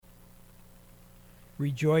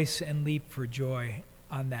rejoice and leap for joy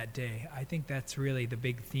on that day. I think that's really the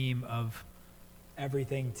big theme of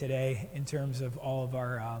everything today in terms of all of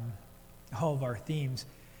our themes.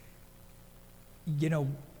 You know,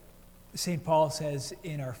 St. Paul says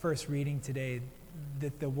in our first reading today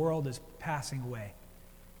that the world is passing away.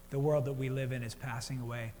 The world that we live in is passing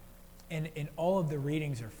away. And all of the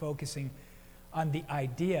readings are focusing on the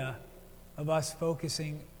idea of us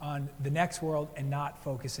focusing on the next world and not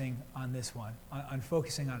focusing on this one, on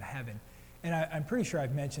focusing on heaven. And I'm pretty sure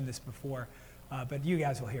I've mentioned this before, but you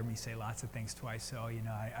guys will hear me say lots of things twice, so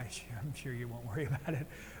I'm sure you won't worry about it.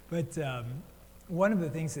 But one of the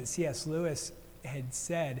things that C.S. Lewis had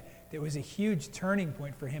said that was a huge turning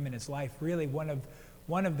point for him in his life, really one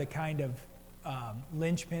of the kind of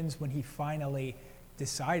linchpins when he finally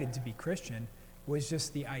decided to be Christian, was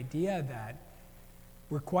just the idea that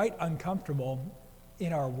we're quite uncomfortable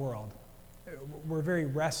in our world. We're very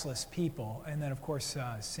restless people. And then, of course,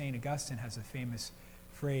 St. Augustine has a famous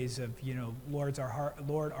phrase of, Lord,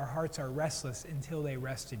 our hearts are restless until they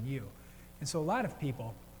rest in you. And so a lot of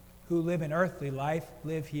people who live an earthly life,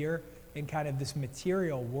 live here in kind of this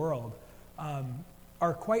material world,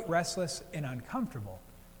 are quite restless and uncomfortable.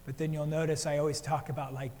 But then you'll notice I always talk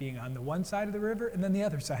about like being on the one side of the river and then the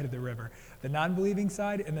other side of the river, the non-believing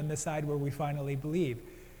side and then the side where we finally believe.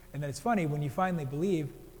 And then it's funny, when you finally believe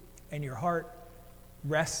and your heart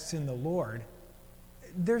rests in the Lord,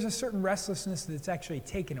 there's a certain restlessness that's actually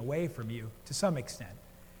taken away from you to some extent.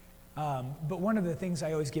 But one of the things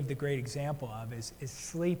I always give the great example of is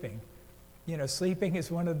sleeping. Sleeping is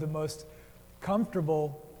one of the most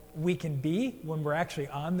comfortable we can be when we're actually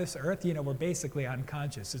on this earth. We're basically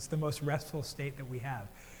unconscious. It's the most restful state that we have.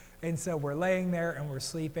 And so we're laying there and we're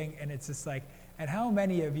sleeping, and it's just like, and how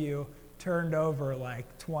many of you turned over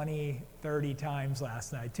like 20, 30 times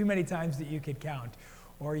last night? Too many times that you could count.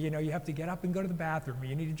 Or, you have to get up and go to the bathroom, or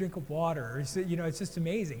you need a drink of water. Or, it's just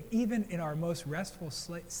amazing. Even in our most restful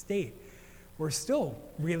state, we're still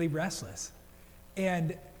really restless.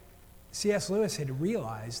 And C.S. Lewis had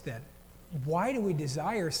realized that why do we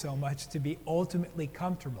desire so much to be ultimately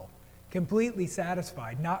comfortable, completely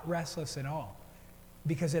satisfied, not restless at all?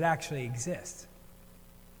 Because it actually exists,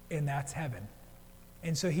 and that's heaven.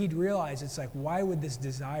 And so he'd realize it's like, why would this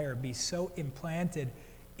desire be so implanted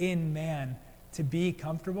in man to be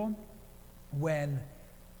comfortable when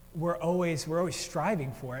we're always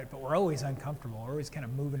striving for it, but we're always uncomfortable. We're always kind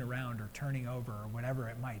of moving around or turning over or whatever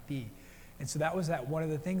it might be. And so that was one of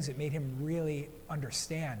the things that made him really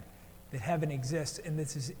understand that heaven exists, and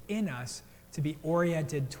this is in us to be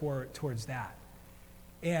oriented towards that.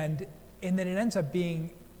 And then it ends up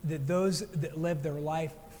being that those that live their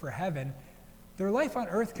life for heaven, their life on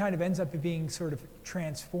earth kind of ends up being sort of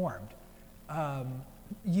transformed.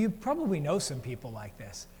 You probably know some people like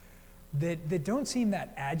this that don't seem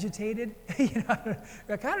that agitated.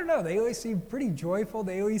 Like, I don't know, they always seem pretty joyful.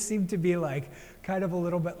 They always seem to be like kind of a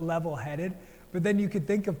little bit level-headed. But then you could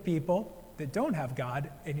think of people that don't have God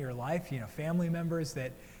in your life, family members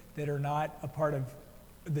that are not a part of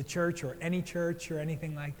the church or any church or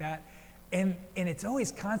anything like that. And it's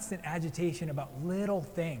always constant agitation about little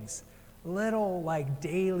things, little like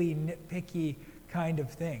daily nitpicky kind of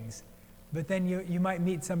things. But then you might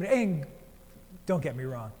meet somebody, and don't get me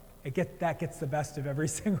wrong, that gets the best of every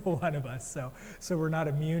single one of us, so we're not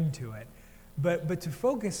immune to it. But to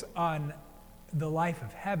focus on the life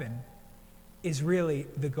of heaven is really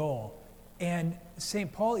the goal. And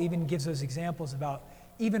St. Paul even gives us examples about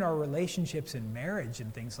even our relationships in marriage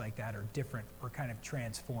and things like that are different or kind of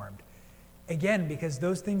transformed. Again, because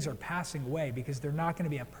those things are passing away, because they're not going to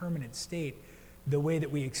be a permanent state the way that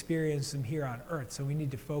we experience them here on earth. So we need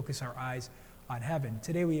to focus our eyes on heaven.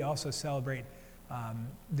 Today we also celebrate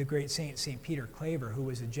the great St. Peter Claver, who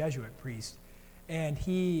was a Jesuit priest. And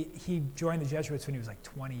he joined the Jesuits when he was like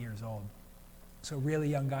 20 years old. So a really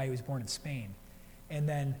young guy. He was born in Spain. And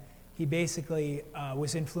then he basically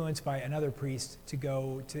was influenced by another priest he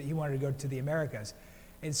wanted to go to the Americas.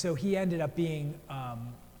 And so he ended up being,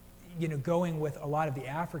 going with a lot of the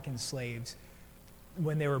African slaves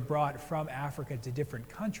when they were brought from Africa to different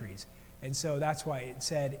countries. And so that's why it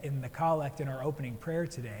said in the collect in our opening prayer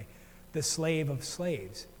today, the slave of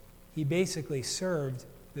slaves. He basically served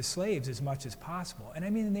the slaves as much as possible. And I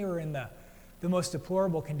mean, they were in the most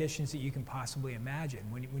deplorable conditions that you can possibly imagine.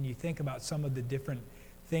 When you think about some of the different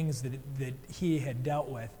things that he had dealt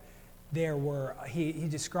with, he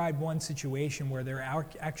described one situation where they're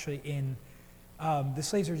actually in, the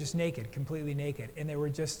slaves were just naked, completely naked, and they were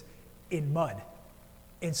just in mud.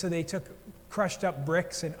 And so they took crushed up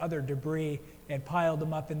bricks and other debris and piled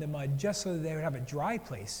them up in the mud just so that they would have a dry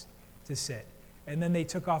place to sit. And then they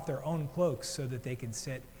took off their own cloaks so that they can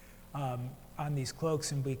sit on these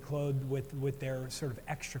cloaks and be clothed with their sort of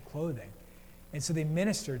extra clothing. And so they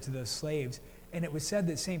ministered to those slaves. And it was said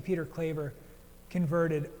that St. Peter Claver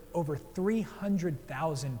converted over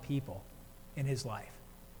 300,000 people in his life,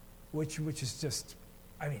 which is just,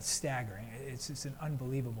 staggering. It's an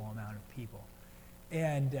unbelievable amount of people.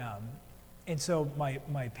 And so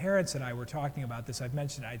my parents and I were talking about this. I've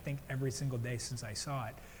mentioned it, I think, every single day since I saw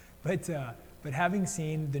it. But having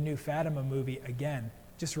seen the new Fatima movie again,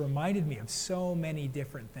 just reminded me of so many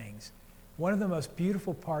different things. One of the most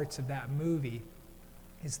beautiful parts of that movie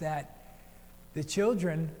is that the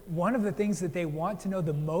children, one of the things that they want to know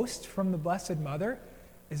the most from the Blessed Mother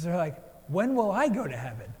is they're like, when will I go to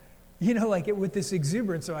heaven? With this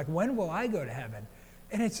exuberance, they're like, when will I go to heaven?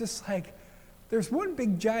 And it's just like, there's one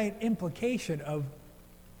big giant implication of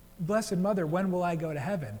Blessed Mother, when will I go to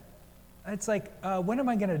heaven? It's like, when am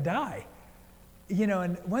I going to die?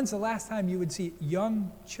 And when's the last time you would see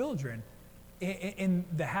young children in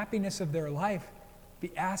the happiness of their life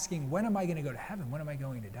be asking, when am I going to go to heaven? When am I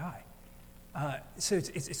going to die? So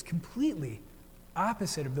it's completely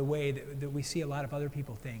opposite of the way that we see a lot of other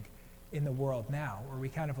people think in the world now, where we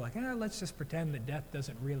kind of like, let's just pretend that death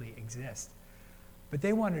doesn't really exist. But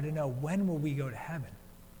they wanted to know, when will we go to heaven?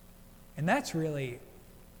 And that's really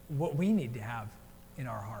what we need to have in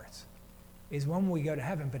our hearts, is when will we go to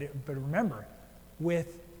heaven? But remember,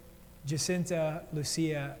 with Jacinta,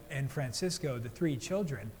 Lucia, and Francisco, the three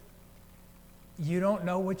children, you don't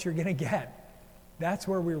know what you're going to get. That's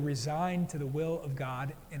where we're resigned to the will of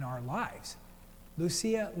God in our lives.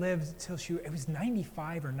 Lucia lived till it was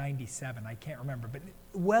 95 or 97, I can't remember, but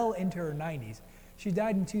well into her 90s. She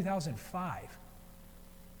died in 2005.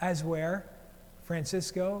 As where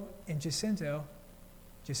Francisco and Jacinta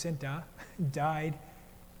died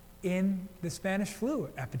in the Spanish flu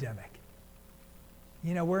epidemic.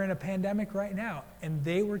 We're in a pandemic right now, and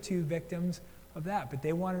they were two victims of that, but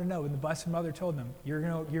they wanted to know, and the Blessed Mother told them, you're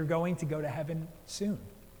going to go to heaven soon,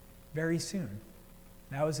 very soon.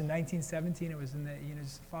 That was in 1917, it was in the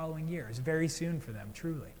following year. It was very soon for them,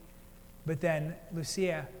 truly. But then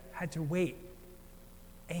Lucia had to wait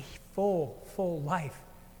a full life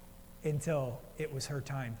until it was her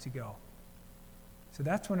time to go. So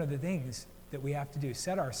that's one of the things that we have to do,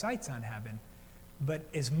 set our sights on heaven. But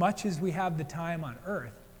as much as we have the time on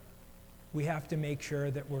earth, we have to make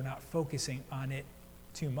sure that we're not focusing on it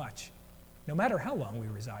too much, no matter how long we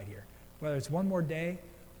reside here. Whether it's one more day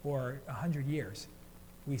or 100 years,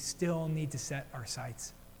 we still need to set our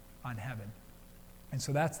sights on heaven. And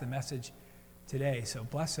so that's the message today. So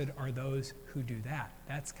blessed are those who do that.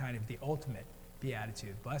 That's kind of the ultimate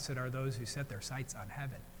beatitude. Blessed are those who set their sights on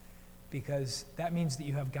heaven, because that means that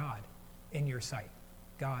you have God in your sight,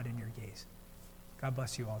 God in your gaze. God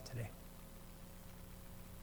bless you all today.